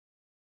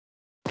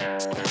Hello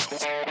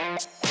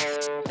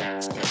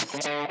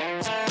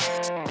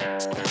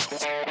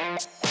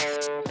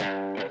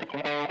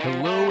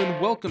and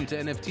welcome to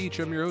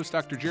NFTeach. I'm your host,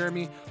 Dr.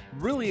 Jeremy.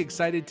 Really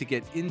excited to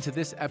get into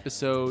this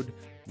episode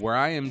where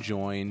I am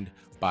joined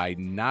by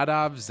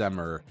Nadav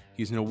Zemer.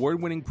 He's an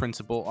award-winning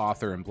principal,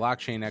 author, and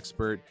blockchain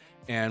expert,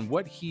 and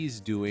what he's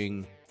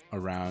doing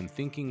around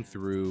thinking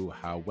through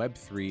how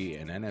Web3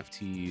 and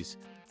NFTs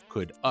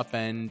could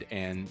upend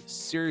and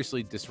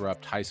seriously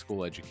disrupt high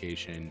school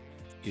education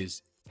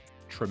is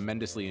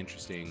tremendously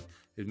interesting.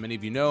 As many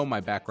of you know, my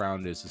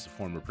background is as a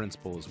former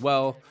principal as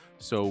well.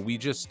 So we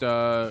just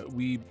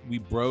we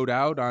broed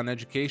out on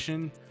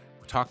education.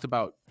 We talked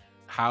about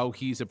how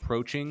he's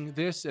approaching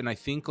this, and I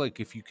think like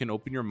if you can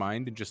open your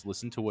mind and just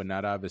listen to what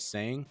Nadav is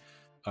saying,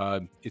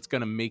 it's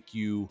going to make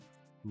you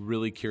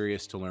really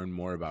curious to learn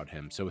more about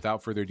him. So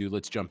without further ado,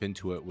 let's jump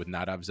into it with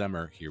Nadav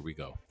Zemer. Here we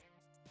go.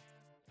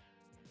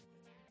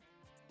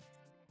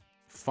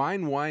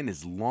 Fine wine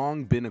has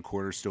long been a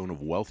cornerstone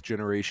of wealth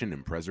generation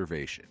and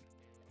preservation.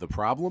 The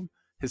problem?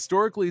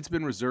 Historically, it's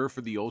been reserved for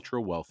the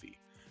ultra-wealthy.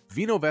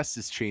 VinoVest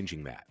is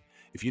changing that.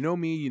 If you know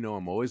me, you know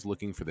I'm always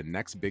looking for the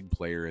next big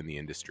player in the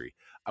industry.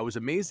 I was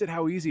amazed at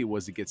how easy it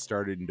was to get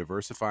started in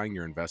diversifying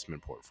your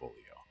investment portfolio.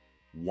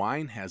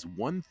 Wine has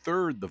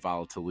 1/3 the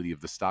volatility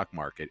of the stock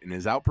market and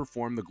has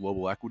outperformed the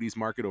global equities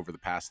market over the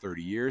past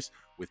 30 years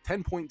with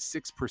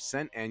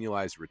 10.6%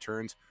 annualized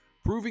returns,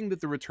 proving that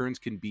the returns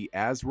can be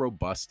as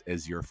robust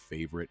as your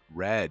favorite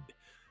red.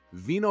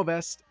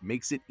 VinoVest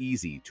makes it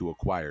easy to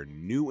acquire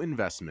new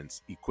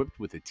investments equipped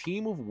with a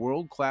team of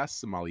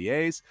world-class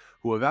sommeliers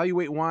who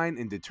evaluate wine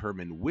and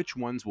determine which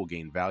ones will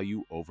gain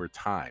value over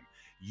time.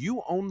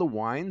 You own the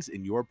wines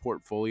in your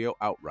portfolio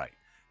outright.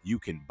 You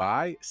can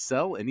buy,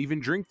 sell, and even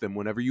drink them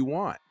whenever you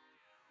want.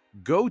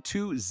 Go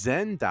to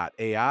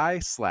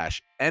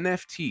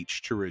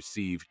zen.ai/NFTeach to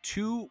receive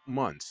 2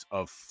 months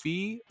of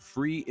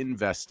fee-free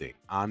investing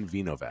on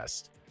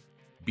VinoVest.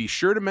 Be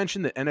sure to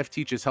mention that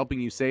NFTeach is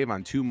helping you save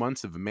on 2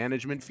 months of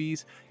management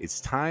fees.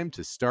 It's time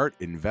to start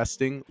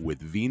investing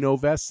with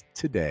VinoVest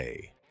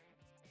today.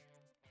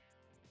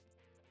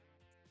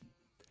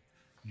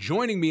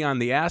 Joining me on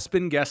the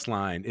Aspen guest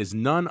line is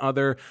none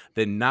other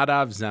than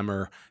Nadav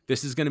Zemer.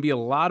 This is going to be a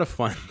lot of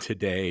fun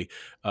today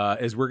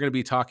as we're going to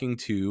be talking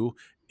to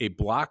a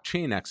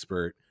blockchain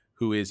expert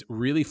who is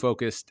really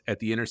focused at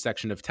the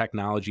intersection of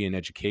technology and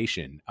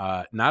education.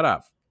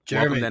 Nadav,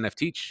 Jeremy, welcome to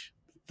NFTeach.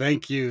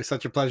 Thank you.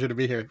 Such a pleasure to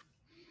be here.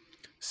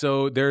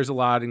 So there's a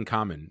lot in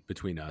common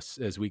between us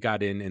as we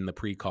got in the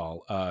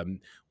pre-call.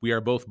 We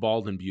are both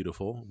bald and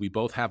beautiful. We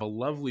both have a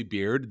lovely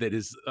beard that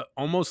is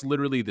almost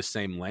literally the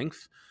same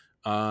length.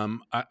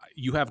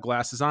 You have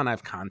glasses on, I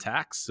have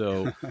contacts.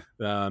 So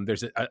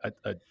there's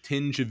a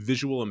tinge of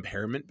visual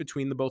impairment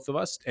between the both of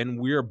us. And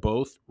we're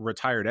both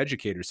retired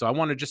educators. So I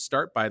want to just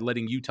start by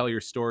letting you tell your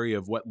story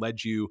of what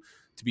led you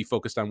to be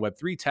focused on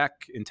Web3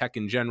 tech and tech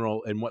in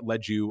general, and what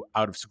led you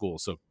out of school.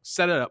 So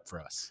set it up for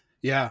us.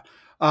 Yeah.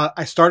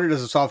 I started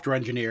as a software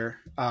engineer.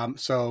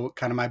 So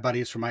kind of my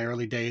buddies from my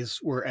early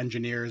days were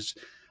engineers.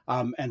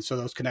 And so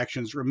those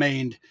connections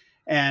remained.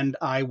 And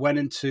I went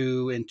in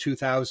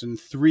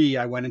 2003,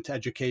 I went into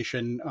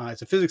education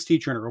as a physics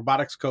teacher and a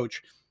robotics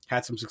coach,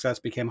 had some success,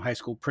 became a high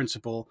school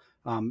principal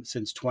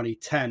since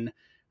 2010.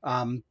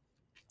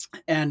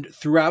 And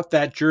throughout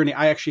that journey,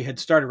 I actually had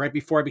started right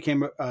before I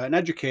became an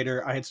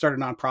educator. I had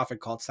started a nonprofit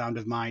called Sound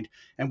of Mind,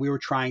 and we were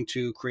trying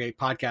to create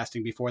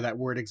podcasting before that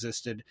word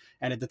existed.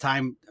 And at the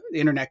time, the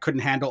internet couldn't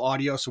handle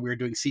audio, so we were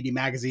doing CD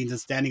magazines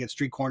and standing at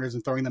street corners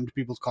and throwing them to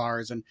people's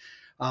cars, and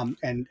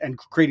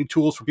creating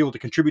tools for people to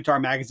contribute to our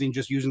magazine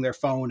just using their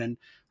phone. And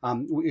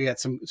we had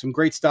some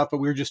great stuff, but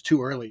we were just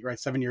too early. Right,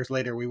 7 years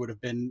later, we would have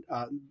been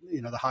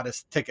the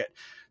hottest ticket.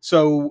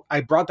 So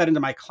I brought that into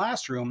my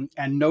classroom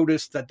and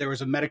noticed that there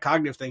was a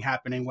metacognitive thing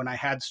happening when I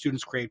had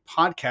students create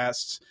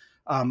podcasts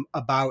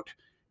about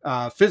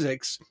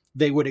physics.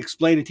 They would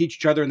explain and teach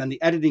each other. And then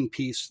the editing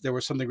piece, there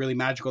was something really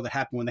magical that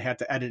happened when they had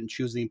to edit and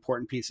choose the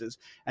important pieces.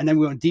 And then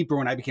we went deeper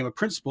when I became a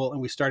principal,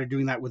 and we started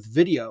doing that with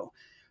video.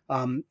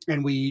 And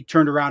we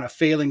turned around a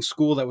failing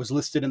school that was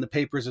listed in the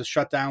papers as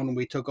shut down when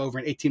we took over.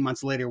 And 18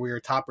 months later, we were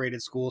a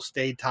top-rated school,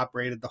 stayed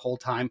top-rated the whole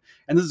time.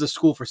 And this is a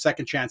school for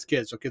second-chance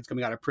kids, so kids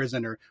coming out of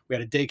prison, or we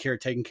had a daycare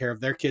taking care of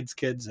their kids.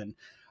 And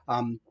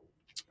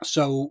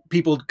so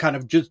people kind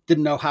of just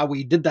didn't know how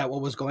we did that,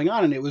 what was going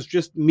on. And it was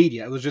just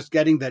media. It was just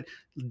getting that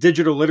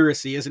digital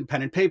literacy isn't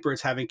pen and paper.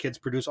 It's having kids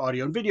produce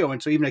audio and video.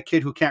 And so even a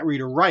kid who can't read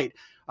or write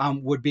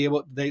would be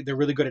able, they're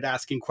really good at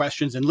asking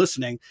questions and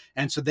listening.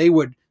 And so they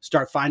would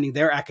start finding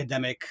their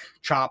academic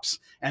chops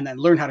and then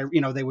learn how to,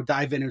 they would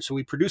dive in. And so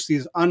we produced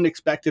these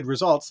unexpected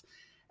results,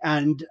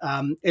 and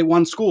it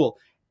won school.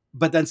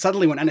 But then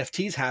suddenly when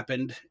NFTs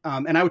happened,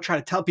 and I would try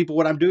to tell people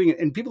what I'm doing,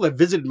 and people that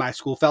visited my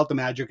school felt the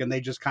magic and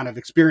they just kind of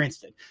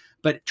experienced it.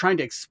 But trying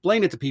to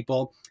explain it to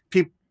people,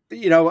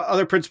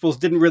 other principals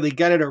didn't really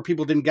get it, or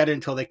people didn't get it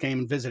until they came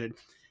and visited.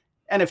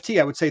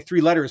 NFT, I would say 3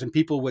 letters, and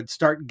people would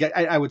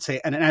I would say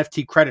an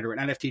NFT credit or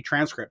an NFT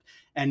transcript.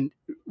 And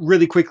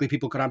really quickly,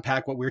 people could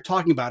unpack what we were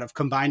talking about of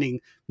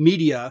combining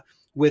media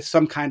with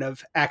some kind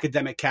of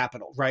academic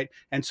capital, right?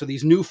 And so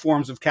these new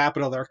forms of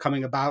capital that are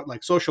coming about,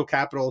 like social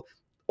capital,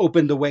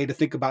 opened the way to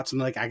think about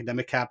something like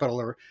academic capital,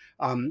 or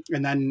and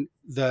then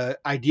the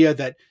idea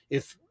that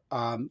if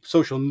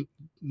social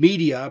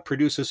media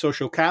produces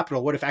social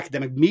capital, what if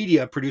academic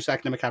media produce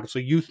academic capital? So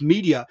youth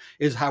media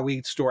is how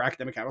we store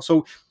academic capital.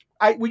 So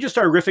we just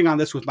started riffing on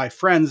this with my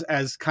friends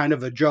as kind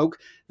of a joke.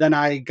 Then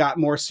I got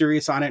more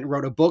serious on it and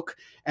wrote a book.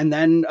 And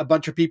then a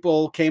bunch of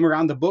people came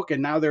around the book,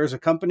 and now there's a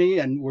company,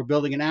 and we're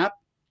building an app.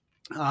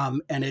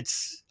 And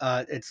it's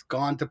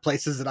gone to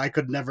places that I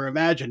could never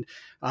imagine.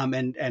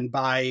 And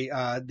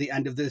by the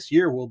end of this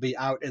year, we'll be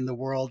out in the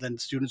world, and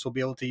students will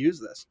be able to use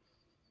this.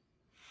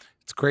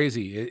 It's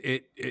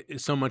crazy.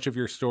 So much of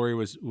your story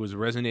was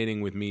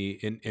resonating with me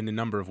in a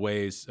number of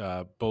ways,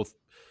 both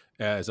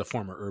as a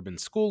former urban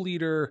school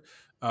leader,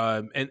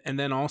 and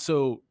then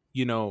also,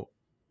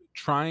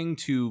 trying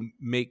to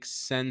make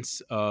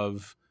sense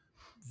of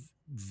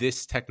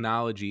this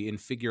technology and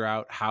figure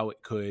out how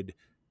it could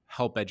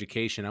help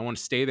education. I want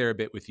to stay there a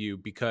bit with you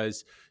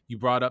because you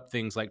brought up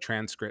things like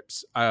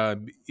transcripts.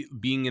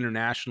 Being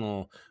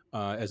international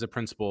as a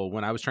principal,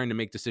 when I was trying to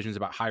make decisions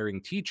about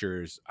hiring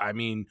teachers, I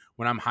mean,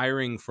 when I'm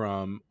hiring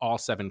from all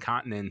 7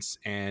 continents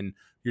and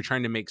you're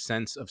trying to make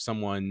sense of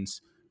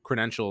someone's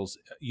credentials,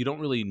 you don't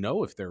really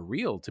know if they're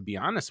real, to be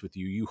honest with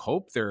you. You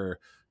hope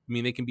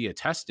they can be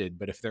attested,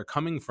 but if they're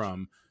coming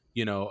from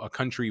a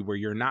country where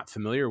you're not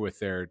familiar with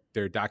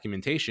their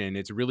documentation,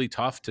 it's really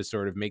tough to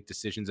sort of make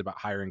decisions about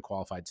hiring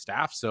qualified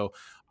staff. So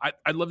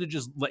I'd love to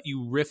just let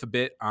you riff a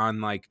bit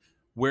on like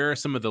where are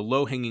some of the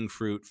low hanging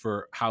fruit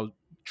for how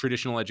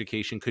traditional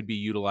education could be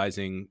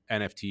utilizing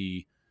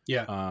NFT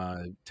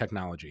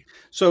technology.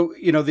 So,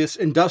 this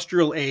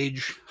industrial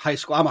age high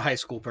school, I'm a high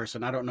school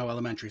person. I don't know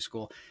elementary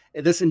school.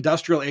 This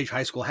industrial age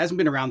high school hasn't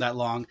been around that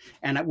long,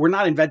 and we're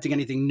not inventing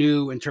anything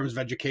new in terms of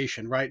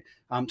education, right?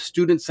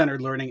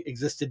 Student-centered learning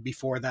existed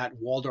before that,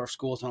 Waldorf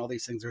schools and all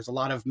these things. There's a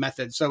lot of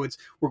methods. So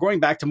we're going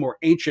back to more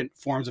ancient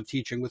forms of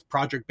teaching with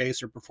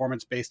project-based or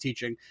performance-based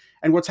teaching.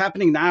 And what's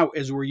happening now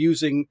is we're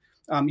using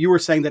you were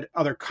saying that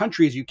other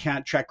countries you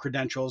can't check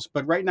credentials,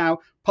 but right now,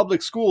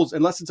 public schools,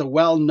 unless it's a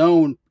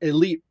well-known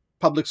elite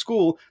public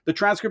school, the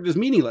transcript is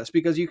meaningless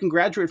because you can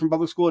graduate from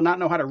public school and not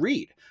know how to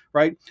read,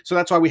 right? So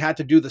that's why we had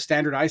to do the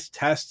standardized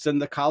tests and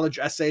the college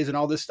essays and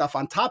all this stuff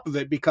on top of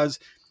it, because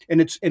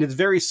it's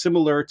very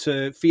similar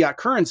to fiat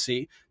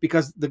currency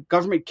because the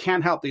government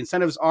can't help. The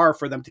incentives are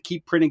for them to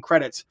keep printing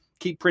credits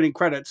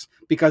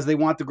because they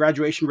want the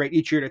graduation rate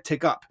each year to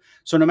tick up.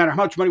 So no matter how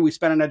much money we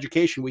spend on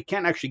education, we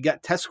can't actually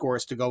get test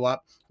scores to go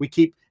up. We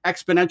keep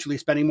exponentially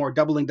spending more,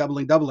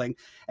 doubling.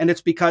 And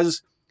it's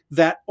because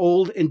that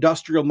old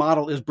industrial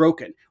model is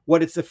broken.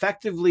 What it's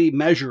effectively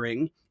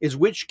measuring is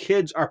which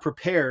kids are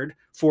prepared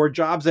for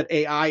jobs that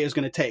AI is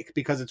going to take,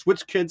 because it's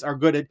which kids are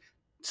good at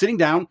sitting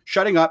down,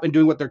 shutting up, and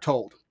doing what they're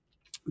told.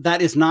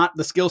 That is not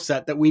the skill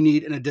set that we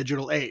need in a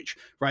digital age,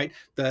 right?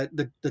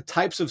 The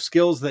types of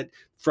skills that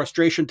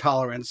frustration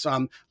tolerance,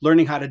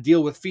 learning how to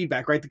deal with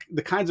feedback, right?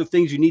 The kinds of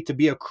things you need to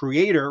be a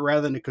creator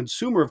rather than a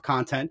consumer of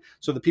content.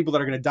 So the people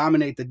that are going to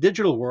dominate the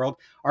digital world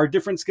are a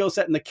different skill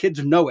set, and the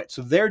kids know it.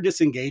 So they're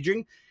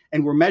disengaging,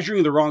 and we're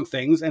measuring the wrong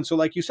things. And so,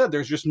 like you said,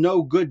 there's just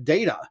no good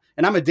data.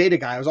 And I'm a data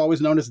guy. I was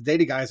always known as a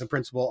data guy as a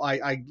principal.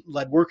 I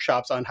led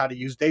workshops on how to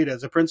use data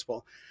as a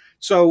principal.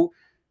 So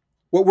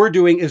what we're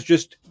doing is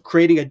just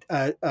creating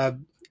a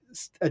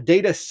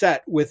data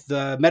set with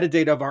the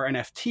metadata of our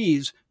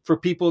NFTs for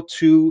people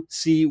to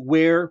see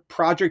where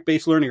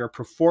project-based learning or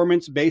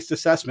performance-based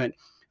assessment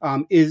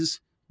is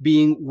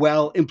being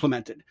well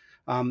implemented.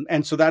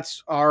 And so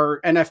that's our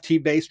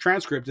NFT-based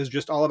transcript is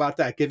just all about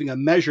that, giving a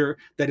measure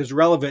that is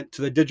relevant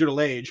to the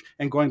digital age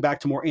and going back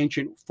to more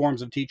ancient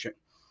forms of teaching.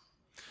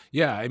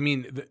 Yeah, I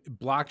mean, the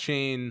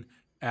blockchain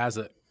as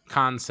a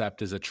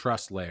concept is a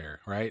trust layer,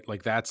 right?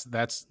 Like that's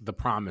the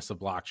promise of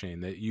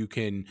blockchain, that you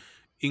can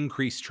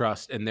increase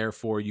trust and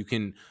therefore you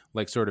can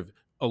like sort of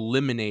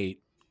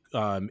eliminate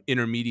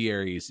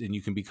intermediaries and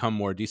you can become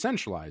more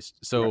decentralized.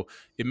 So Right.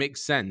 it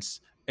makes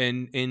sense.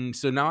 And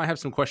so now I have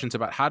some questions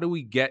about how do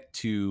we get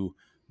to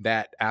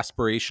that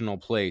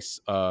aspirational place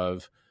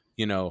of,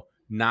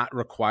 not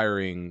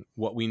requiring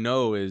what we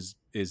know is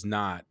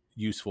not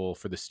useful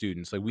for the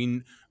students. Like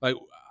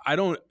I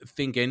don't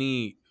think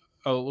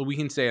we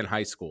can say in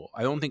high school,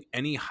 I don't think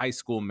any high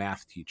school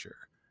math teacher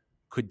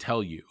could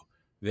tell you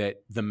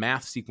that the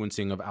math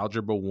sequencing of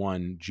algebra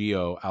 1,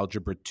 geo,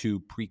 algebra 2,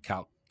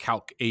 pre-calc,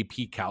 calc,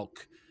 AP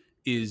calc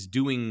is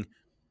doing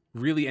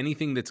really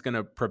anything that's going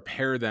to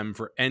prepare them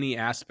for any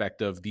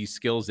aspect of these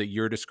skills that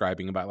you're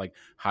describing about, like,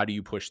 how do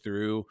you push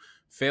through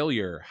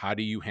failure? How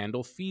do you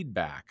handle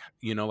feedback?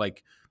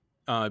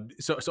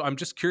 So I'm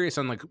just curious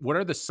on like what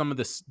are some of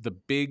the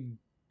big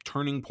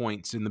turning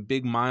points and the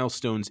big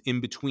milestones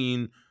in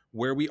between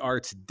where we are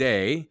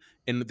today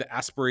and the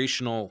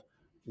aspirational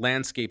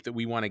landscape that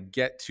we want to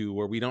get to,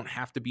 where we don't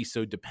have to be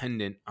so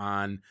dependent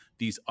on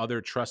these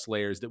other trust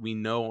layers that we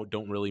know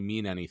don't really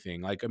mean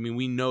anything. Like, I mean,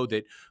 we know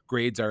that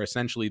grades are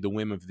essentially the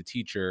whim of the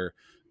teacher.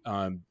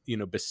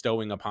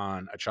 bestowing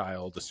upon a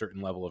child a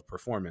certain level of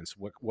performance.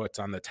 What's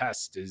on the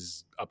test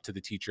is up to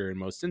the teacher in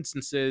most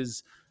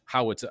instances,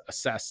 how it's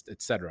assessed,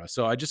 etc.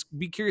 So I just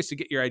be curious to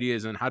get your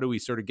ideas on how do we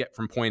sort of get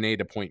from point A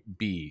to point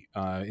B,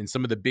 and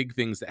some of the big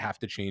things that have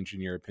to change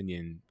in your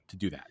opinion to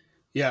do that.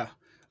 Yeah.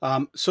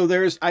 So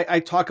I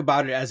talk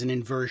about it as an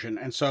inversion.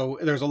 And so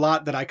there's a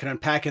lot that I can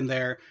unpack in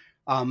there.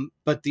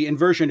 But the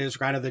inversion is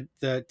kind of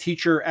the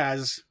teacher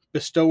as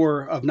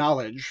bestower of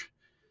knowledge,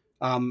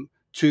 and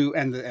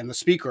the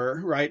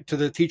speaker, right, to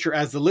the teacher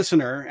as the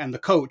listener and the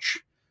coach,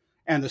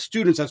 and the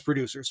students as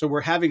producers. So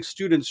we're having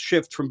students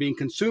shift from being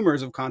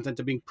consumers of content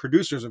to being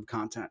producers of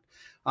content.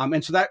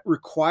 And so that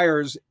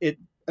requires a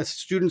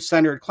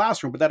student-centered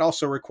classroom, but that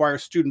also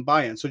requires student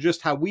buy-in. So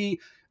just how we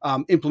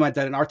implement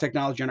that in our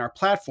technology and our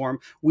platform,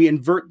 we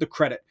invert the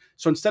credit.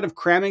 So instead of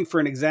cramming for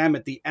an exam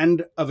at the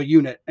end of a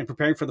unit and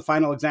preparing for the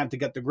final exam to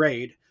get the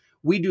grade,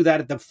 we do that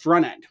at the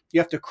front end. You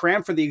have to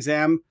cram for the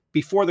exam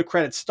before the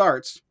credit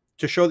starts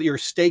to show that you're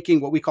staking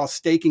what we call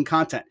staking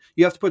content.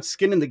 You have to put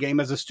skin in the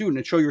game as a student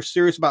and show you're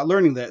serious about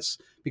learning this,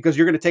 because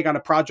you're going to take on a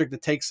project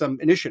that takes some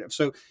initiative.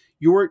 So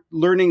you're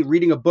learning,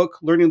 reading a book,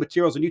 learning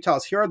materials, and you tell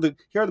us, here are the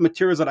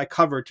materials that I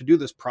covered to do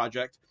this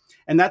project.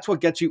 And that's what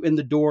gets you in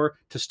the door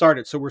to start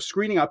it. So we're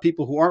screening out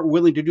people who aren't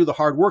willing to do the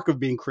hard work of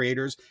being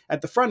creators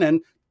at the front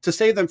end to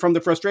save them from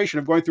the frustration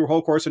of going through a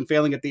whole course and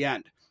failing at the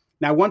end.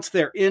 Now, once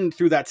they're in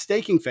through that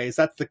staking phase,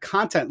 that's the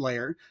content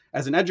layer.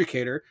 As an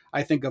educator,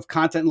 I think of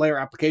content layer,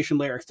 application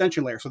layer,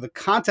 extension layer. So the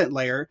content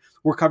layer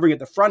we're covering at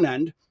the front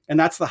end, and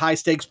that's the high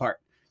stakes part.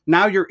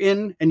 Now you're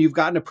in and you've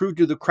gotten approved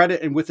to the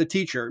credit and with the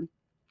teacher.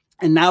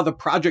 And now the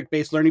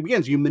project-based learning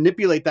begins. You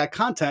manipulate that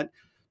content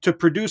to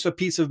produce a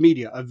piece of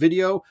media, a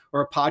video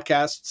or a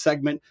podcast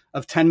segment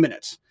of 10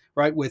 minutes,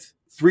 right? With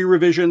 3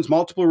 revisions,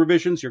 multiple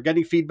revisions, you're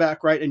getting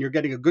feedback, right? And you're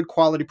getting a good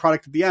quality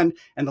product at the end.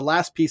 And the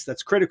last piece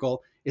that's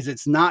critical is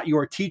it's not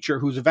your teacher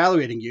who's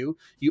evaluating you.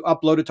 You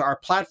upload it to our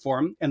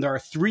platform, and there are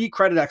 3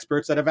 credit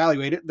experts that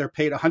evaluate it. They're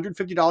paid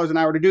 $150 an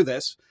hour to do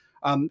this.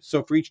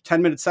 So for each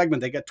 10-minute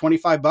segment, they get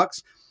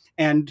 $25.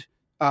 And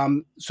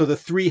so the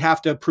 3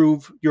 have to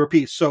approve your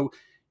piece. So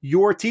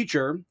your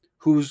teacher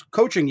who's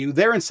coaching you,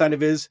 their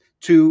incentive is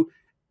to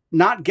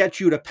not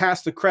get you to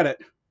pass the credit,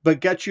 but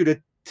get you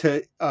to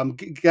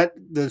get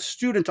the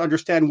student to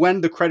understand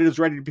when the credit is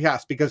ready to be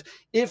passed. Because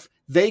if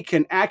they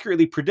can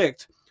accurately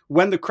predict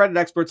when the credit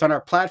experts on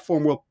our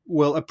platform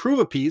will approve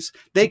a piece,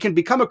 they can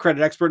become a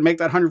credit expert and make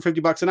that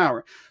 $150 an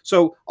hour.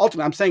 So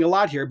ultimately, I'm saying a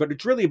lot here, but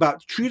it's really about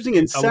choosing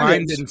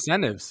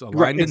incentives.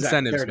 Aligned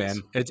incentives,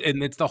 man.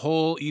 It's the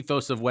whole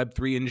ethos of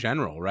Web3 in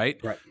general, right?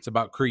 It's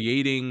about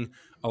creating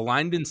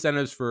aligned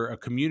incentives for a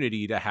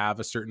community to have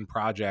a certain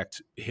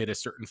project hit a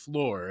certain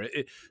floor.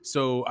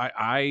 So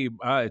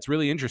it's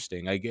really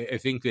interesting. I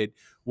think that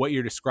what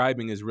you're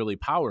describing is really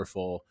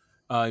powerful.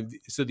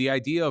 So the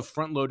idea of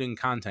front loading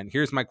content,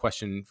 here's my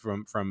question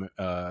from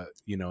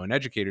an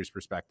educator's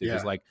perspective,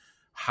 is like,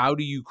 how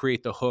do you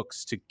create the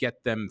hooks to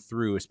get them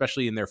through,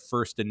 especially in their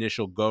first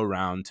initial go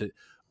round, to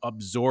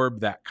absorb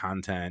that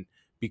content?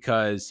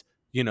 Because,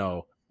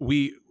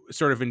 we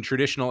sort of in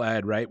traditional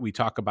ed, right, we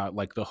talk about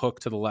like the hook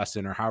to the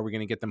lesson, or how are we going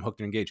to get them hooked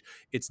and engaged.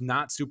 It's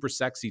not super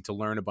sexy to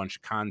learn a bunch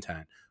of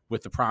content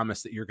with the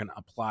promise that you're going to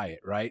apply it,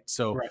 right?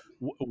 So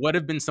what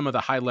have been some of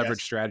the high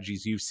leverage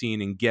strategies you've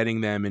seen in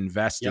getting them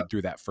invested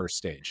through that first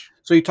stage?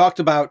 So you talked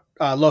about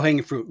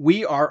low-hanging fruit.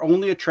 We are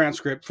only a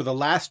transcript for the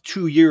last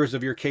 2 years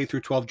of your K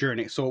through 12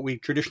 journey. So what we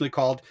traditionally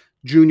called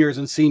juniors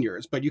and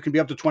seniors, but you can be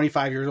up to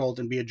 25 years old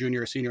and be a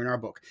junior or senior in our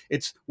book.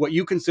 It's what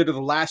you consider the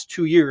last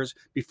 2 years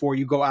before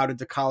you go out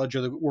into college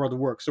or the world of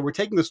work. So we're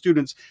taking the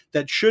students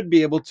that should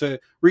be able to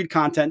read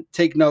content,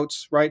 take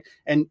notes, right,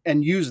 and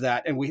use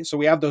that. And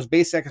we have those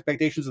basic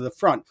expectations at the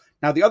front.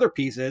 Now the other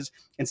piece is,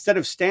 instead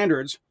of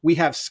standards, we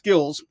have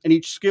skills, and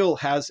each skill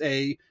has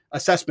a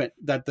assessment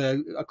that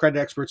the credit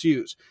experts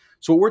use.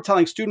 So what we're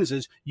telling students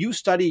is, you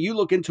study, you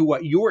look into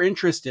what you're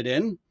interested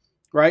in,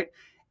 right?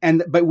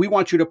 But we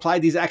want you to apply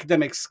these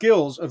academic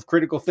skills of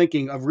critical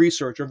thinking, of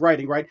research, of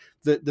writing, right?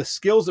 The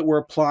skills that we're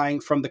applying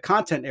from the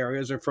content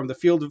areas or from the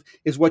field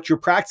is what you're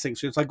practicing.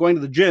 So it's like going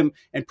to the gym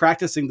and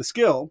practicing the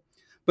skill,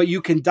 but you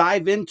can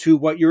dive into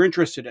what you're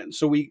interested in.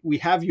 So we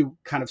have you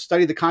kind of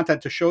study the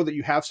content to show that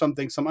you have some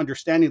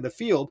understanding of the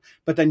field,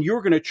 but then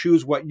you're going to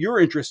choose what you're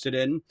interested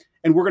in,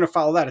 and we're going to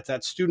follow that. It's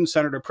that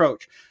student-centered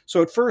approach.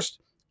 So at first,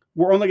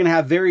 we're only going to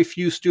have very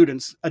few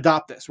students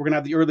adopt this. We're going to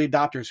have the early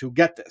adopters who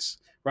get this,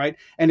 right?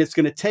 And it's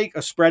going to take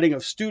a spreading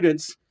of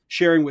students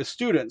sharing with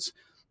students.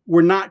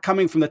 We're not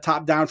coming from the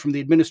top down, from the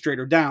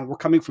administrator down. We're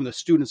coming from the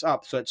students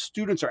up, so that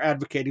students are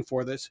advocating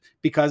for this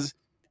because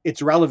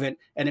it's relevant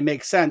and it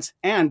makes sense,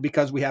 and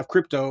because we have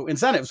crypto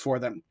incentives for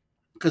them.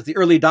 Because the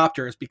early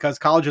adopters, because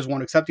colleges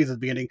won't accept these at the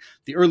beginning,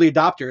 the early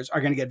adopters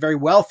are going to get very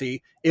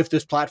wealthy if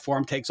this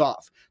platform takes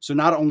off. So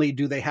not only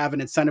do they have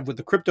an incentive with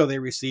the crypto they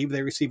receive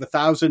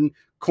 1,000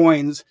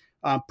 coins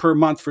per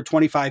month for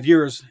 25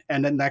 years,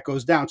 and then that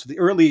goes down. So the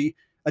early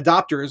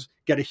adopters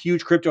get a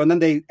huge crypto, and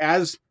then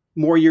as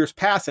more years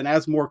pass and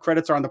as more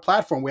credits are on the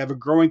platform, we have a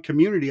growing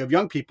community of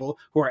young people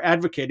who are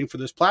advocating for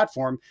this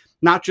platform,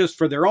 not just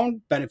for their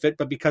own benefit,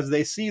 but because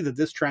they see that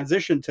this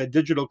transition to a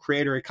digital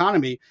creator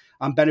economy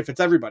benefits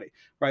everybody,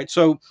 right?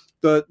 So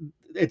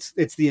it's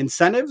the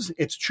incentives,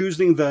 it's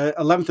choosing the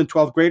 11th and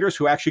 12th graders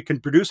who actually can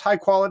produce high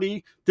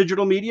quality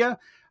digital media.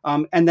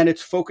 And then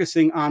it's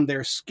focusing on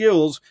their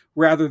skills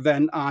rather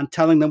than on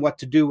telling them what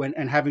to do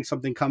and having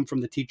something come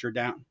from the teacher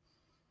down.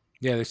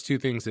 Yeah, there's two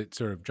things that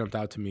sort of jumped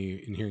out to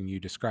me in hearing you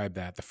describe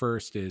that. The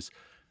first is,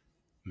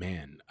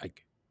 man,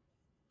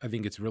 I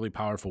think it's really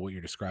powerful what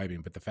you're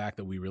describing, but the fact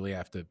that we really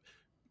have to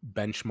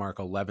benchmark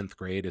 11th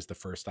grade as the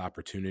first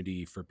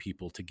opportunity for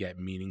people to get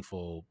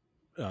meaningful,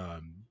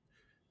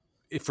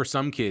 if for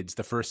some kids,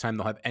 the first time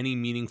they'll have any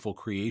meaningful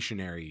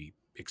creationary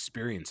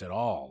experience at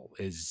all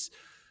is,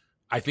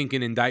 I think,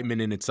 an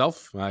indictment in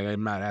itself.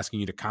 I'm not asking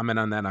you to comment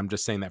on that. I'm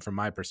just saying that from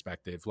my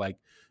perspective.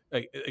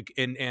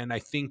 And I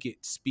think it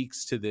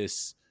speaks to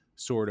this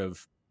sort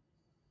of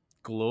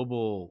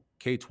global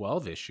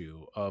K-12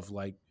 issue of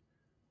like,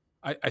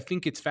 I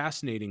think it's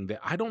fascinating that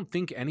I don't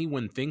think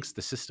anyone thinks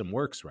the system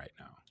works right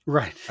now.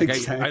 Right. Like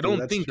Exactly. I don't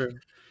That's think true.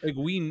 like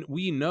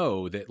we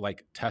know that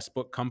like test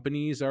book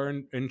companies are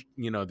in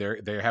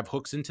they have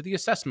hooks into the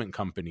assessment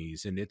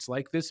companies, and it's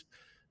like this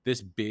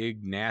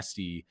big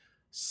nasty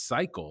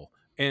cycle.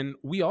 And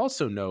we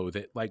also know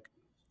that like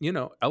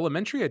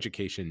elementary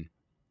education,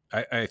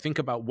 I think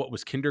about what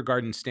was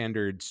kindergarten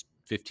standards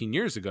 15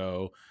 years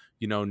ago.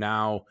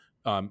 Now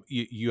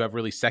you have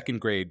really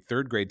second grade,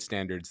 third grade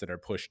standards that are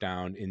pushed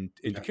down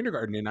into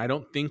kindergarten, and I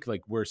don't think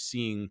like we're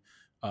seeing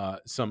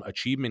some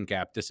achievement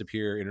gap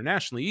disappear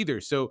internationally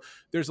either. So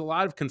there's a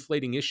lot of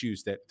conflating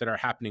issues that are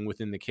happening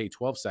within the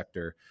K-12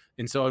 sector.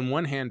 And so on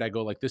one hand, I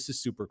go like, this is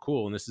super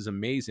cool. And this is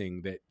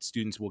amazing that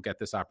students will get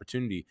this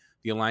opportunity.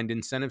 The aligned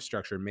incentive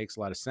structure makes a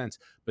lot of sense.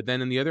 But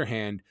then on the other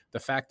hand, the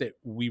fact that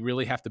we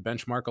really have to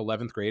benchmark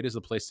 11th grade as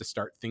a place to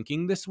start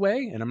thinking this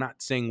way. And I'm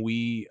not saying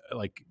we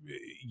like,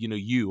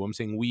 I'm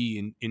saying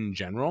we in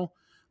general,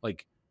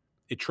 like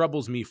it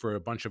troubles me for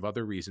a bunch of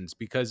other reasons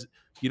because,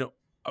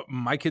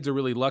 my kids are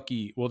really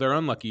lucky. Well, they're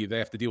unlucky. They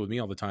have to deal with me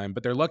all the time,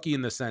 but they're lucky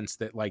in the sense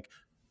that like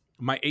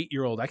my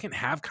 8-year-old, I can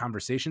have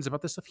conversations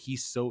about this stuff.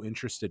 He's so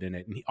interested in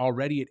it. And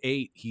already at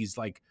 8, he's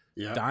like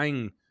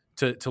dying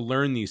to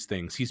learn these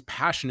things. He's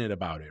passionate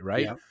about it.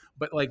 Right. Yeah.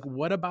 But like,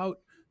 what about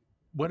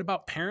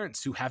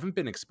parents who haven't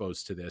been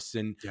exposed to this?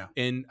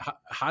 And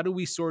how do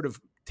we sort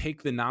of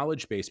take the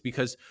knowledge base?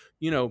 Because,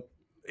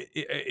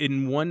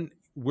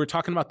 we're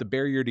talking about the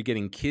barrier to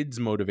getting kids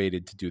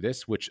motivated to do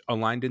this, which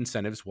aligned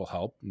incentives will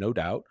help, no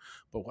doubt.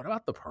 But what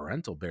about the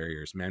parental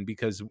barriers, man?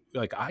 Because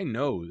like, I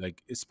know,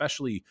 like,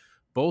 especially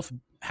both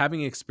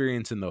having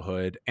experience in the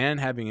hood and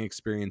having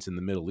experience in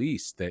the Middle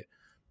East, that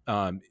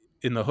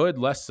in the hood,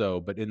 less so,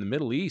 but in the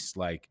Middle East,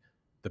 like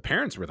the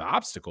parents were the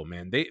obstacle,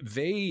 man.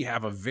 They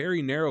have a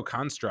very narrow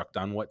construct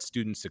on what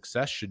student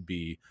success should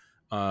be,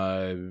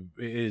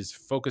 is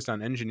focused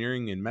on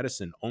engineering and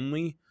medicine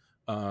only.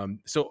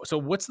 So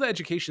what's the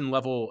education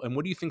level, and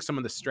what do you think some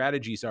of the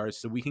strategies are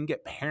so we can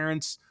get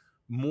parents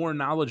more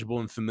knowledgeable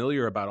and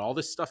familiar about all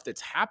this stuff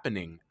that's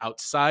happening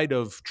outside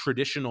of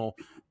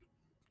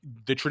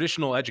the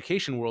traditional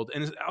education world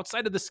and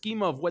outside of the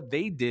schema of what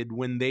they did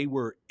when they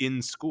were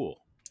in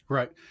school?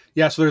 Right.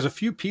 Yeah. So there's a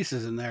few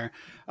pieces in there.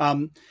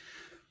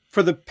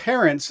 For the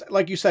parents,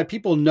 like you said,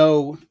 people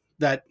know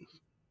that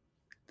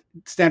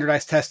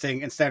standardized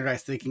testing and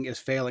standardized thinking is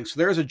failing. So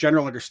there is a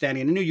general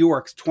understanding. In New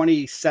York,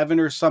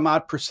 27 or some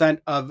odd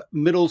percent of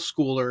middle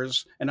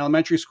schoolers and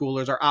elementary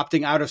schoolers are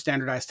opting out of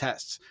standardized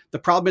tests. The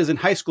problem is in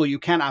high school, you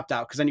can't opt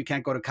out because then you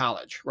can't go to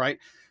college, right?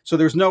 So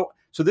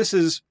this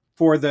is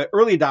for the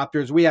early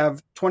adopters. We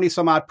have 20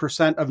 some odd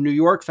percent of New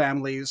York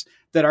families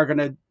that are going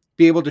to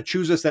be able to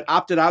choose this, that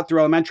opted out through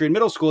elementary and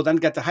middle school, then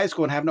get to high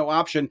school and have no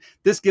option.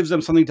 This gives them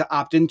something to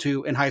opt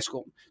into in high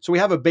school. So we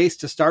have a base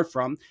to start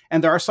from.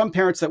 And there are some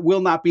parents that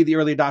will not be the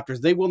early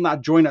adopters. They will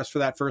not join us for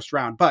that first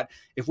round. But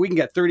if we can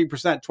get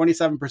 30%,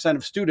 27%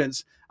 of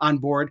students on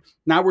board,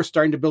 now we're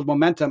starting to build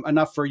momentum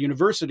enough for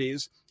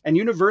universities. And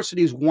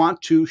universities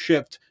want to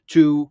shift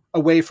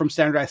away from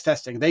standardized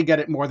testing. They get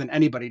it more than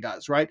anybody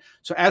does, right?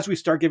 So as we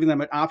start giving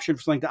them an option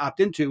for something to opt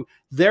into,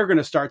 they're going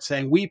to start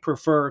saying, we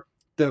prefer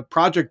the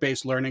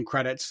project-based learning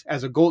credits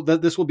as a gold.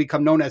 This will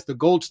become known as the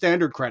gold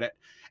standard credit.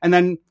 And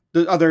then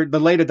the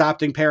late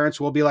adopting parents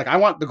will be like, I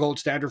want the gold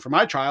standard for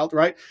my child,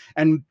 right?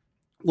 And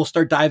we'll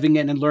start diving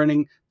in and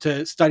learning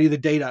to study the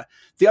data.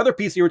 The other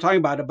piece you were talking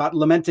about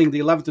lamenting the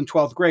 11th and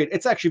 12th grade,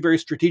 it's actually very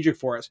strategic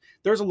for us.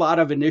 There's a lot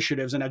of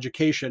initiatives in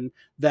education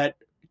that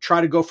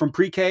try to go from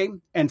pre-K,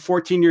 and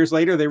 14 years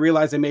later, they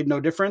realize they made no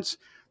difference.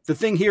 The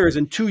thing here is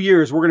in 2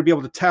 years, we're going to be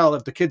able to tell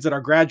if the kids that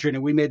are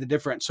graduating, we made the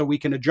difference, so we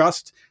can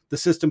adjust the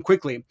system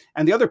quickly.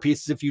 And the other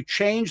piece is if you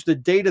change the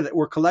data that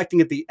we're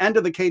collecting at the end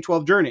of the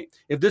K-12 journey,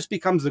 if this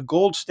becomes the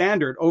gold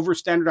standard over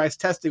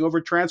standardized testing,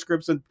 over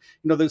transcripts and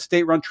the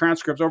state-run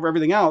transcripts, over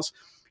everything else,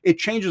 it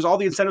changes all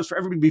the incentives for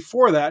everybody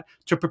before that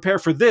to prepare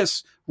for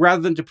this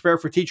rather than to prepare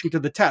for teaching to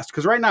the test.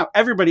 Because right now,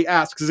 everybody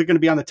asks, is it going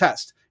to be on the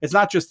test? It's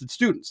not just the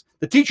students.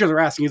 The teachers are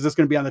asking, is this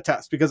going to be on the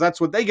test? Because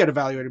that's what they get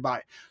evaluated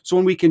by. So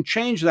when we can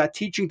change that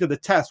teaching to the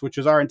test, which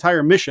is our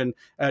entire mission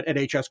at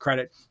HS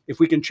Credit, if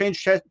we can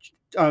change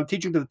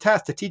teaching to the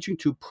test to teaching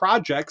to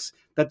projects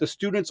that the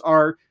students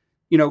are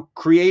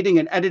creating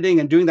and editing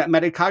and doing that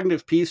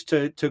metacognitive piece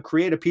to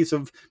create a piece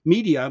of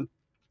media,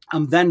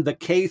 then the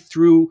K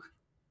through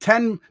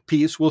 10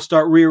 piece will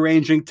start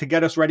rearranging to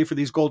get us ready for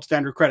these gold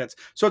standard credits.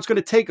 So it's going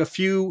to take a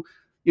few,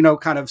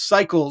 kind of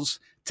cycles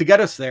to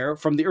get us there,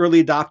 from the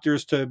early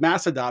adopters to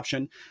mass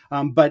adoption.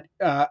 But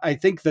I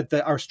think that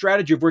our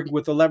strategy of working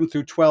with 11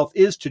 through 12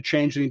 is to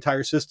change the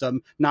entire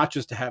system, not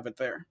just to have it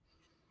there.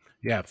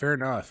 Yeah, fair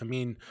enough. I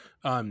mean,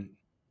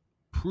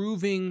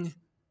 proving,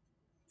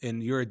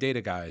 and you're a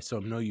data guy, so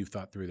I know you've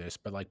thought through this,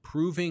 but like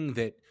proving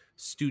that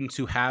students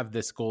who have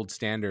this gold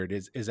standard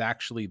is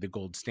actually the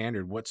gold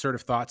standard. What sort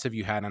of thoughts have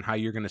you had on how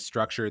you're going to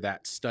structure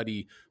that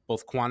study,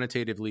 both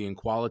quantitatively and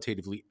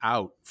qualitatively,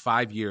 out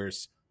 5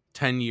 years,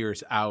 10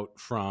 years out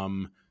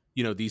from,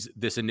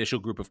 this initial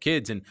group of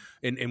kids? And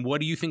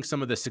what do you think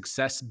some of the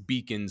success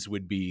beacons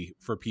would be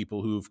for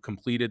people who've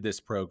completed this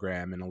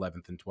program in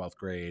 11th and 12th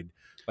grade?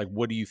 Like,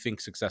 what do you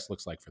think success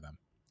looks like for them?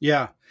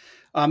 Yeah.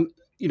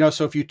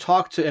 So if you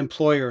talk to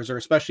employers, or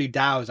especially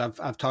DAOs,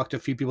 I've talked to a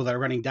few people that are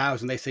running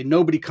DAOs, and they say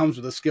nobody comes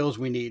with the skills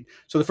we need.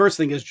 So the first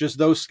thing is just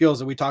those skills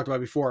that we talked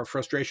about before: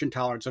 frustration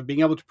tolerance, of being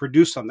able to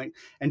produce something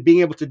and being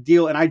able to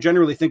deal. And I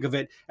generally think of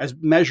it as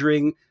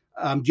measuring,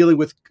 dealing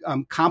with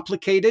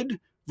complicated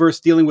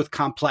versus dealing with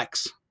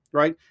complex,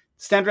 right?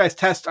 Standardized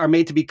tests are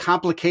made to be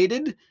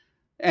complicated,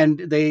 and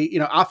they,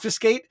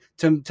 obfuscate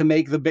to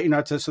make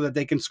so that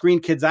they can screen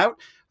kids out.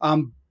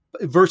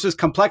 Versus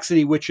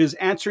complexity, which is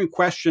answering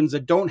questions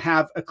that don't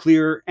have a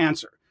clear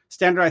answer.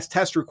 Standardized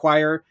tests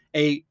require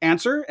a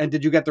answer, and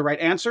did you get the right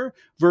answer?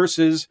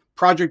 Versus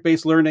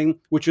project-based learning,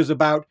 which is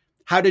about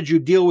how did you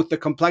deal with the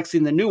complexity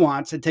and the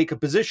nuance and take a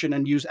position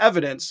and use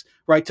evidence,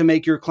 right, to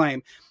make your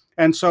claim.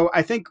 And so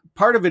I think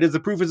part of it is the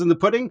proof is in the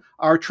pudding.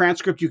 Our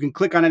transcript, you can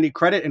click on any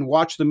credit and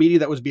watch the media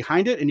that was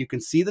behind it, and you can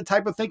see the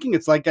type of thinking.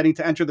 It's like getting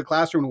to enter the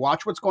classroom and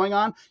watch what's going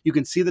on. You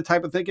can see the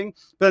type of thinking.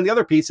 But then the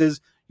other piece is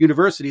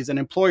universities and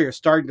employers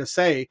starting to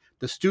say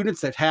the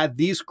students that had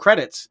these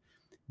credits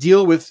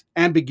deal with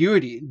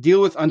ambiguity,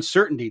 deal with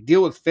uncertainty,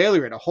 deal with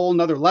failure at a whole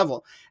nother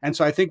level. And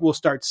so I think we'll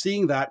start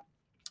seeing that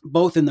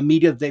both in the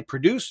media that they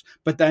produce,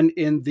 but then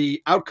in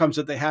the outcomes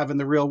that they have in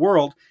the real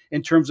world,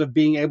 in terms of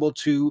being able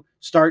to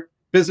start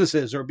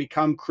businesses or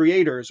become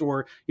creators,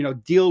 or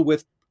deal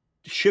with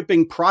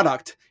shipping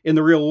product in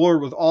the real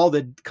world with all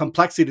the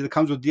complexity that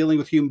comes with dealing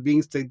with human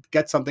beings to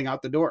get something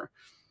out the door.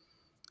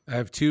 I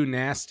have two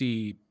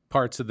nasty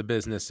parts of the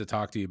business to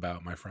talk to you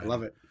about, my friend. I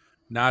love it.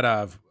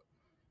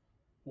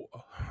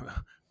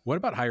 What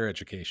about higher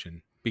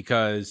education?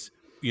 Because,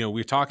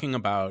 we're talking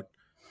about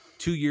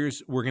 2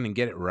 years, we're going to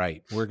get it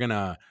right. We're going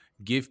to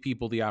give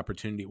people the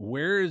opportunity.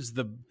 Where is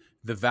the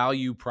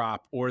value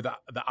prop or the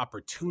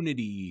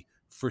opportunity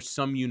for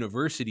some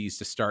universities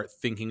to start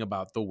thinking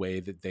about the way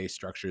that they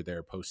structure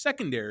their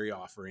post-secondary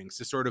offerings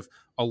to sort of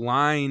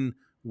align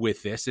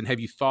with this? And have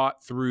you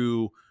thought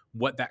through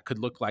what that could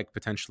look like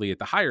potentially at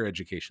the higher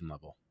education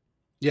level?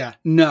 Yeah,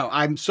 no,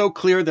 I'm so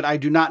clear that I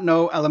do not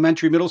know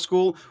elementary, middle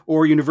school,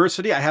 or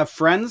university. I have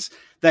friends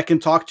that can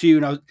talk to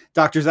you,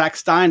 Dr. Zach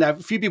Stein. I have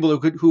a few people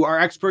who are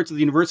experts at the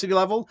university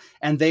level,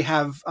 and they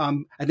have,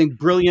 I think,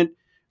 brilliant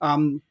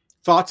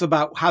thoughts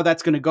about how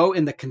that's going to go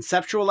in the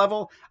conceptual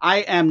level. I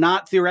am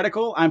not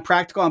theoretical. I'm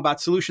practical. I'm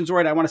about solutions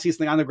oriented. I want to see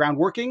something on the ground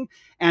working,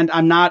 and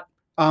I'm not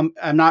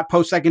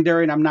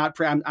post-secondary, and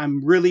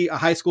I'm really a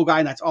high school guy,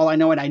 and that's all I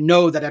know. And I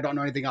know that I don't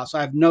know anything else. So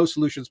I have no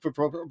solutions for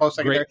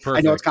post-secondary.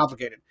 I know it's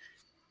complicated.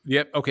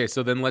 Yep. Okay.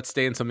 So then let's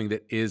stay in something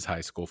that is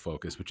high school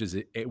focused, which is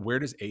where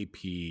does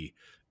AP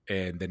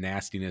and the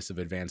nastiness of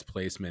advanced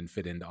placement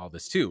fit into all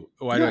this too?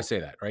 Why do I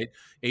say that? Right.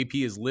 AP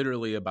is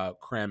literally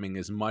about cramming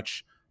as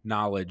much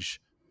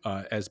knowledge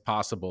as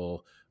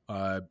possible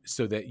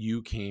so that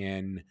you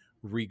can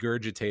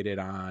regurgitate it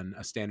on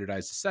a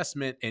standardized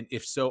assessment. And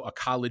if so, a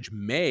college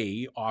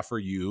may offer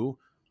you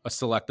a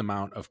select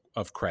amount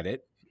of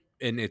credit,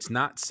 and it's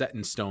not set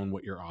in stone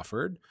what you're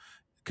offered.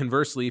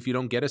 Conversely, if you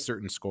don't get a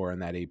certain score on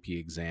that AP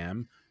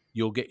exam,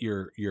 you'll get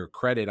your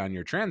credit on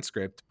your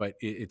transcript, but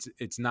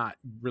it's not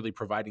really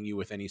providing you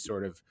with any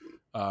sort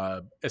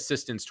of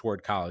assistance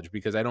toward college,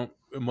 because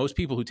most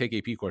people who take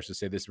AP courses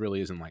say this really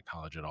isn't like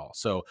college at all.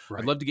 So right.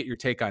 I'd love to get your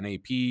take on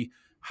AP.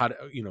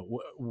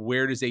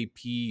 Where does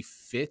AP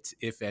fit,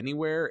 if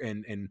anywhere,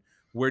 and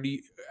where do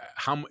you,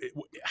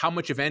 how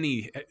much, if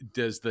any,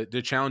 does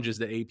the challenges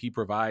that AP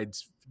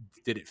provides,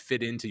 did it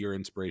fit into your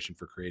inspiration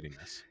for creating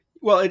this?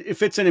 Well, it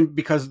fits in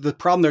because the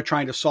problem they're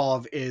trying to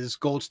solve is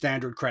gold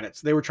standard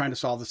credits. They were trying to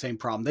solve the same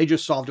problem. They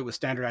just solved it with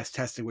standardized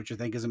testing, which I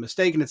think is a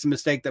mistake. And it's a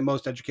mistake that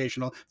most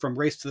educational, from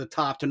Race to the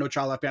Top to No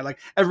Child Left Behind, like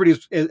everybody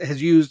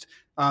has used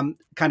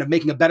kind of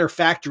making a better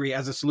factory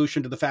as a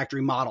solution to the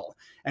factory model.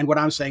 And what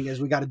I'm saying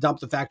is we got to dump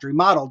the factory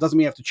model. Doesn't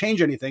mean we have to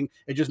change anything.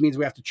 It just means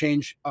we have to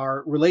change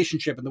our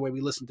relationship and the way we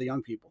listen to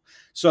young people.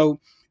 So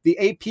the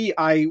AP,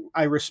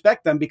 I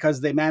respect them because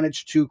they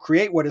managed to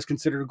create what is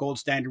considered a gold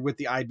standard with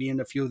the IB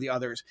and a few of the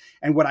others.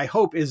 And what I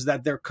hope is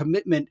that their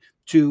commitment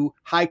to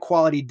high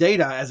quality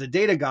data as a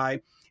data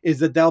guy is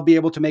that they'll be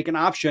able to make an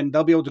option.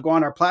 They'll be able to go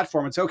on our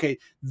platform and say, okay,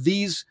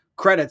 these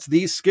credits,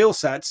 these skill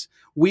sets,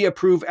 we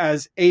approve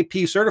as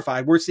AP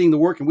certified. We're seeing the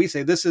work and we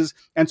say this is,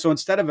 and so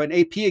instead of an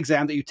AP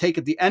exam that you take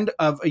at the end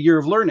of a year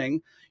of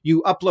learning,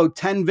 you upload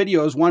 10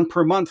 videos, one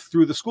per month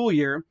through the school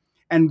year.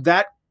 And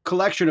that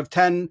collection of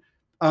 10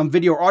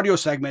 video or audio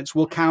segments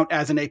will count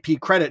as an AP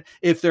credit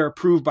if they're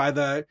approved by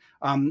the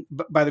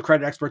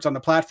credit experts on the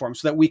platform,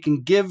 so that we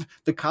can give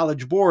the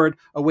College Board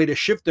a way to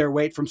shift their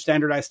weight from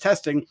standardized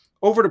testing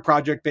over to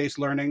project-based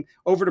learning,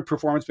 over to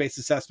performance-based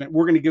assessment.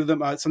 We're going to give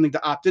them something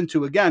to opt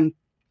into again,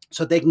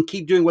 so they can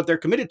keep doing what they're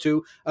committed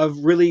to, of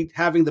really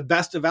having the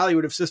best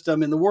evaluative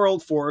system in the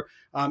world for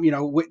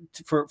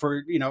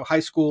high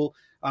school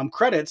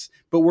credits.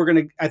 But we're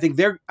going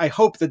to, I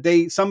hope that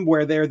they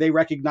somewhere there, they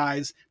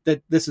recognize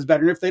that this is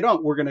better. And if they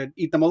don't, we're going to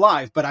eat them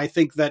alive. But I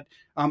think that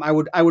I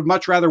would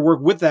much rather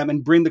work with them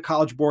and bring the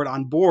College Board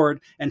on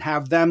board and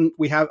have them,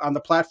 we have on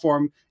the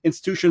platform,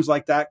 institutions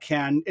like that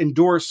can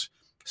endorse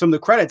some of the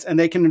credits, and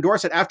they can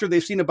endorse it after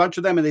they've seen a bunch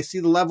of them and they see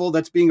the level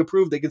that's being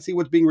approved. They can see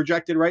what's being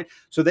rejected, right?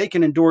 So they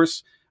can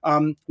endorse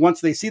once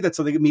they see that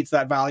something meets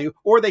that value,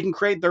 or they can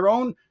create their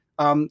own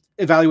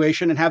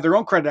evaluation and have their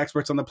own credit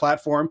experts on the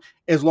platform,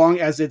 as long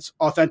as it's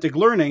authentic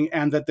learning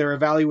and that they're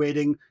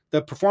evaluating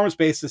the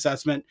performance-based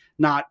assessment,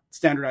 not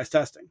standardized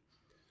testing.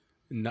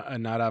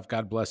 Nadav,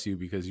 God bless you,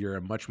 because you're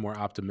a much more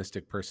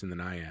optimistic person than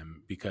I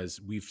am,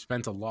 because we've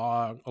spent a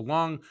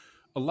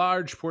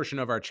large portion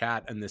of our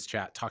chat and this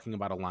chat talking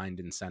about aligned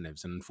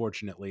incentives. And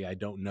unfortunately, I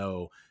don't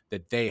know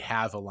that they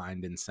have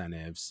aligned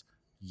incentives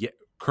yet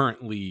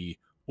currently,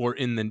 or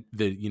in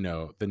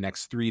the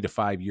next 3 to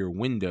 5 year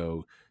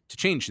window to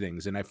change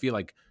things. And I feel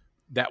like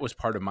that was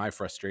part of my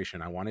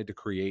frustration. I wanted to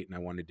create and I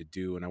wanted to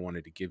do, and I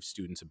wanted to give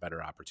students a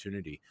better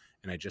opportunity.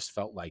 And I just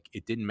felt like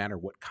it didn't matter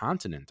what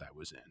continent I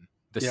was in.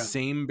 The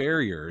same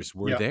barriers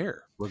were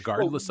there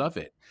regardless of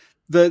it.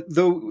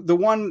 The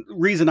one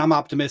reason I'm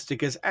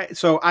optimistic is,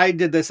 so I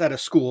did this at a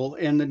school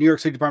in the New York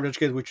City Department of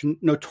Education, which is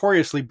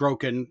notoriously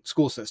broken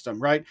school system,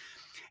 right?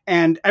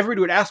 And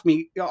everybody would ask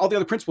me, all the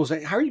other principals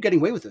say, how are you getting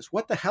away with this?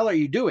 What the hell are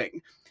you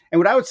doing? And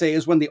what I would say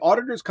is, when the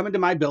auditors come into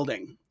my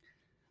building,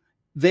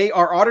 they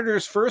are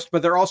auditors first,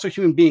 but they're also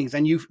human beings.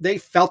 And they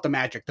felt the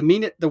magic. The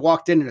minute they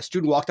walked in and a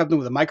student walked up to them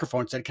with a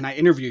microphone and said, can I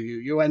interview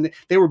you? And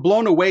they were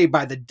blown away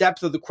by the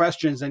depth of the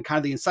questions and kind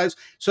of the insights.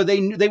 So they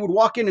would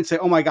walk in and say,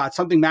 oh my God,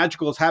 something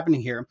magical is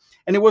happening here.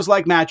 And it was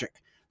like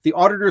magic. The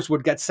auditors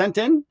would get sent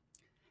in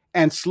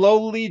and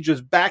slowly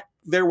just back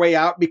their way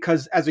out,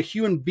 because as a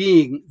human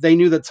being, they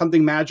knew that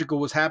something magical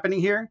was happening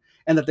here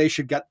and that they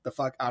should get the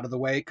fuck out of the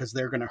way because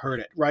they're going to hurt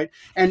it, right?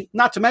 And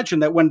not to mention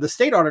that when the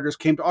state auditors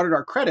came to audit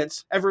our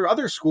credits, every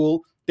other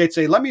school, they'd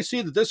say, let me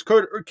see that this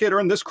kid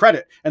earned this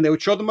credit. And they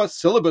would show them a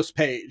syllabus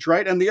page,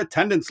 right? And the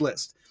attendance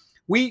list.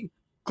 We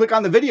click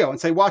on the video and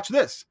say, watch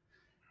this.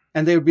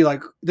 And they would be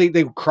like,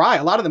 they would cry,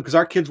 a lot of them, because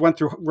our kids went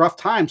through rough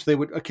times.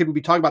 So a kid would be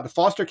talking about the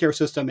foster care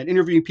system and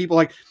interviewing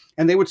people,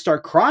 and they would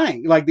start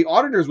crying. Like the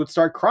auditors would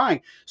start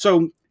crying.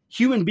 So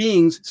human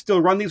beings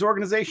still run these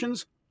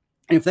organizations.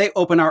 And if they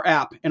open our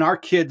app and our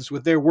kids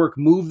with their work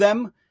move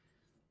them,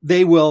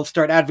 they will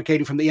start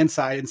advocating from the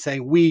inside and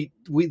saying, we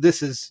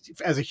this is,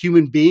 as a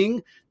human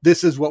being,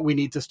 this is what we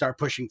need to start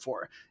pushing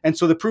for. And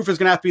so the proof is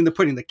going to have to be in the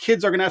pudding. The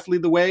kids are going to have to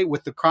lead the way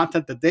with the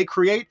content that they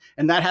create.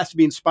 And that has to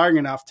be inspiring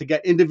enough to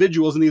get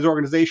individuals in these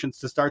organizations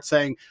to start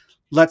saying,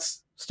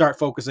 let's start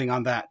focusing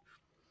on that.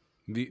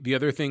 The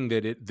other thing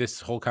that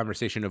this whole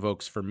conversation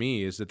evokes for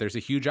me is that there's a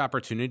huge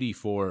opportunity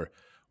for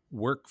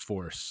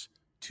workforce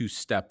to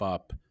step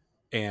up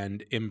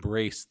and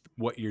embrace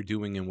what you're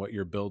doing and what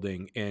you're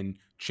building and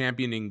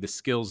championing the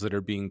skills that are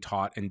being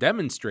taught and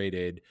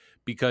demonstrated,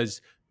 because,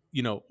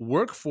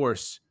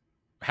 workforce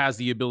has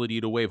the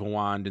ability to wave a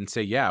wand and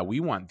say, yeah,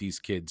 we want these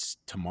kids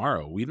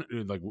tomorrow.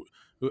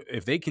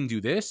 If they can do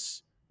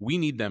this, we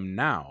need them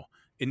now.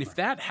 And if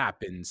that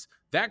happens,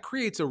 that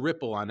creates a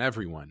ripple on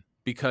everyone,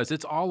 because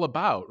it's all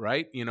about,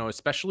 right?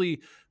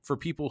 Especially for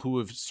people who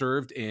have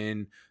served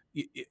in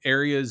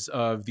areas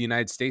of the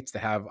United States that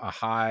have a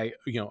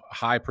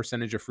high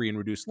percentage of free and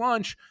reduced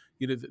lunch.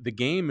 The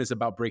game is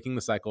about breaking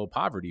the cycle of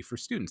poverty for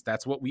students.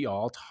 That's what we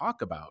all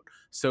talk about.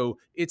 So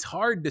it's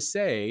hard to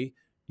say,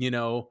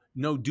 no,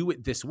 do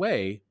it this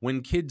way,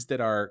 when kids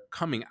that are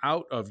coming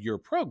out of your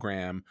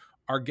program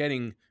are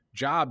getting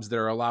jobs that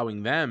are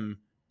allowing them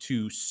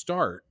to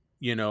start,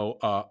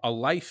 a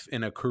life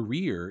and a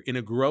career in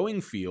a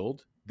growing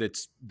field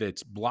that's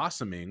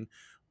blossoming,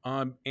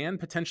 and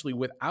potentially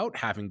without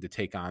having to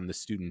take on the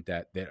student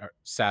debt that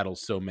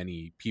saddles so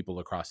many people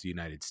across the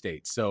United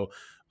States. So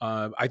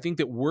I think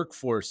that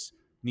workforce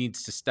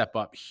needs to step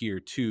up here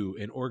too.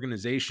 And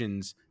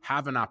organizations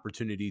have an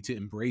opportunity to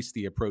embrace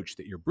the approach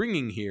that you're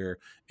bringing here.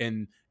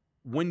 And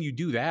when you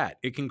do that,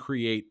 it can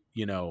create,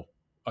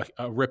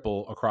 a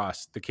ripple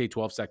across the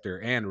K-12 sector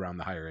and around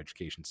the higher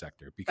education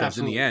sector, because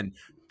Absolutely. in the end,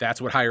 that's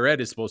what higher ed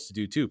is supposed to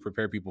do too,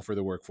 prepare people for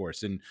the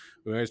workforce. And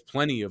there's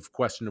plenty of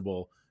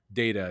questionable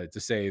data to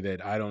say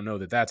that I don't know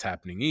that that's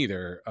happening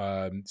either.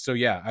 So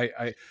yeah,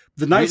 I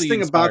The nice really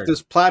thing about inspired.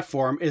 this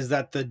platform is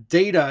that the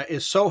data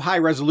is so high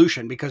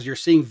resolution because you're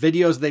seeing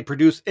videos they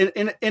produce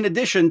in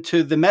addition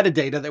to the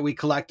metadata that we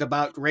collect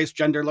about race,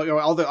 gender,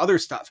 all the other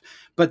stuff.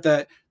 But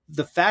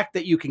the fact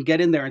that you can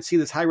get in there and see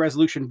this high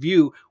resolution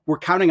view, we're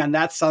counting on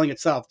that selling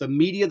itself. The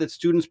media that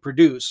students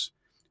produce,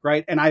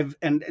 right?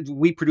 And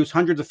we produce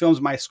hundreds of films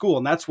in my school,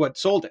 and that's what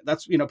sold it.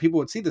 That's, people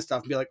would see this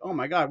stuff and be like, oh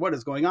my God, what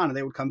is going on? And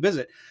they would come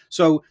visit.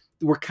 So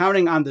we're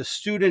counting on the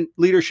student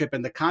leadership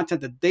and the content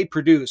that they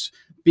produce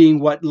being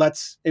what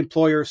lets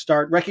employers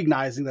start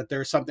recognizing that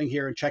there's something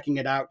here and checking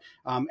it out,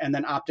 and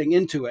then opting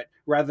into it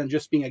rather than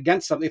just being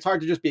against something. It's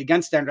hard to just be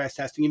against standardized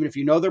testing, even if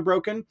you know they're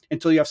broken,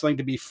 until you have something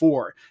to be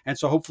for. And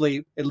so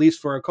hopefully, at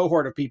least for a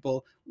cohort of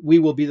people, we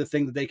will be the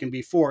thing that they can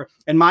be for.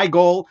 And my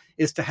goal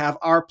is to have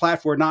our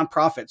platform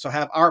nonprofit. So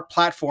have our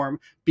platform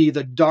be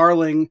the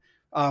darling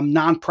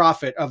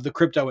nonprofit of the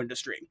crypto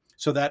industry,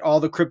 so that all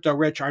the crypto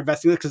rich are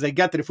investing in it, because they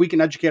get that if we can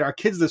educate our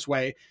kids this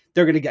way,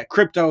 they're going to get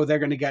crypto, they're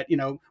going to get,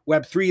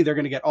 Web3, they're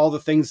going to get all the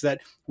things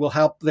that will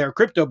help their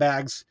crypto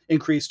bags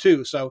increase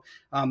too. So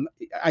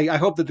I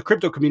hope that the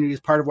crypto community is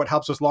part of what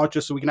helps us launch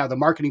this, so we can have the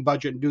marketing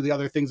budget and do the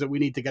other things that we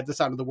need to get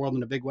this out into the world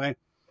in a big way.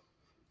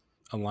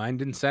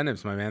 Aligned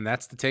incentives, my man.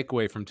 That's the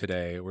takeaway from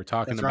today. We're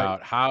talking That's right.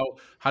 about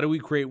how do we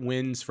create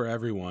wins for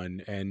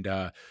everyone. And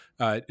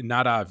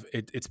Nadav,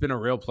 it's been a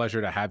real pleasure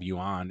to have you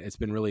on. It's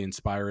been really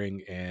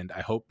inspiring, and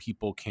I hope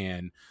people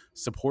can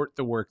support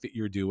the work that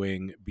you're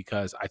doing,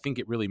 because I think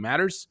it really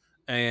matters.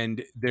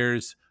 And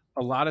there's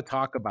a lot of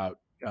talk about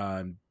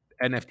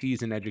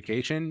NFTs in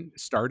education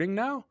starting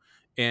now,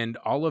 and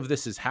all of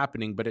this is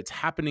happening, but it's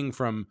happening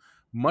from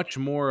much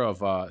more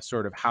of a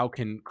sort of how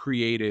can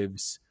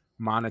creatives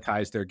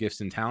monetize their gifts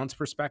and talents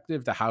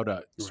perspective to how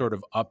to sort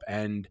of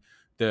upend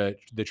the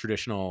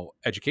traditional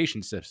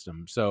education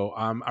system. So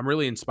I'm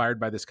really inspired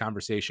by this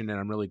conversation, and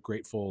I'm really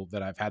grateful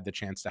that I've had the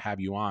chance to have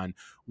you on.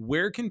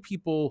 Where can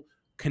people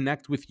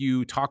connect with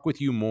you, talk with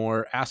you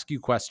more, ask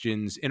you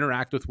questions,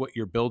 interact with what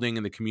you're building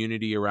in the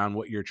community around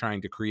what you're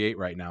trying to create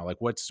right now?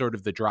 Like, what's sort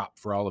of the drop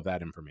for all of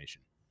that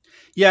information?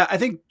 Yeah, I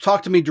think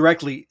talk to me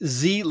directly.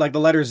 Z, like the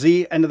letter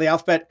Z, end of the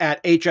alphabet, at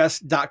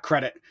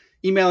hs.credit.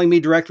 Emailing me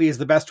directly is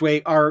the best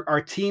way.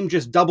 Our team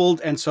just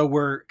doubled, and so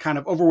we're kind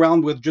of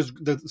overwhelmed with just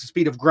the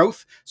speed of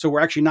growth. So we're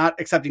actually not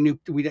accepting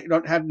we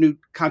don't have new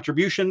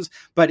contributions.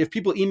 But if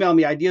people email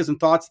me ideas and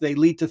thoughts, they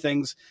lead to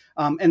things.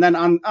 And then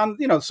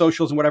on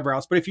socials and whatever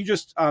else. But if you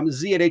just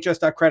Z at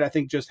hs.credit, I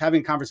think just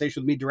having a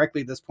conversation with me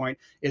directly at this point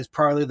is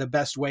probably the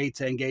best way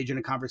to engage in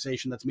a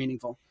conversation that's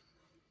meaningful.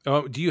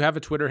 Oh, do you have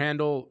a Twitter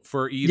handle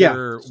for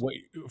either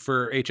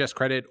for HS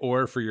Credit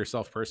or for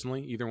yourself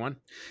personally? Either one?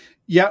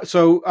 Yeah.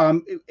 So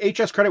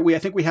HS Credit, I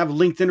think we have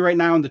LinkedIn right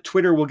now, and the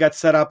Twitter will get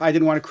set up. I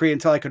didn't want to create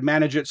until I could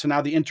manage it. So now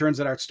the interns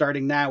that are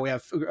starting now, we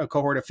have a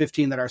cohort of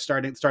 15 that are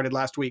started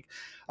last week.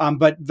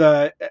 But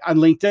on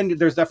LinkedIn,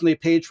 there's definitely a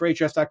page for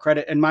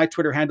HS.credit, and my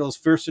Twitter handle is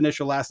first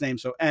initial last name,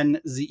 so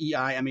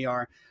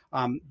NZEIMER.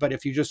 But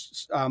if you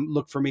just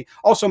look for me,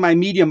 also my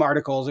Medium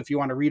articles, if you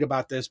want to read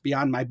about this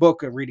beyond my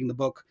book, reading the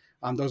book,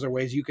 those are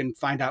ways you can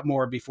find out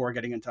more before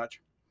getting in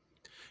touch.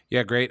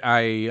 Yeah, great.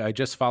 I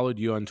just followed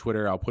you on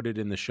Twitter. I'll put it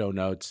in the show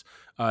notes.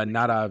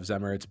 Nadav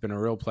Zemer, it's been a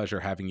real pleasure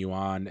having you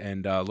on,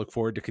 and look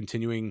forward to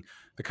continuing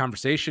the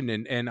conversation.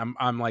 And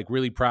I'm like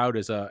really proud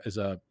as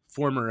a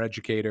former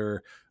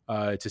educator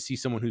to see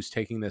someone who's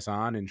taking this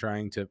on and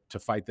trying to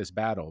fight this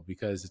battle,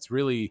 because it's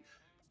really,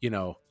 it's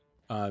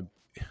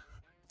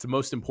the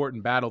most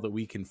important battle that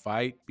we can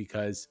fight,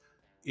 because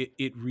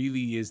it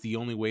really is the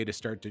only way to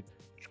start to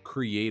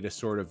create a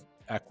sort of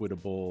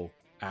equitable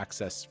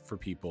access for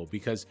people,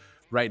 because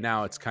right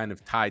now it's kind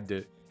of tied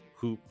to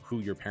who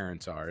your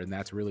parents are, and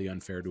that's really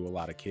unfair to a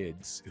lot of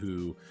kids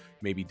who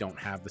maybe don't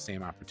have the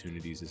same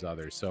opportunities as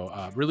others. So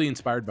really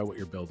inspired by what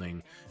you're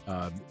building.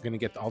 Going to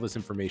get all this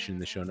information in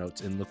the show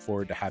notes, and look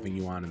forward to having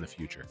you on in the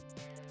future.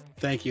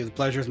 Thank you. The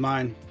pleasure is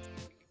mine.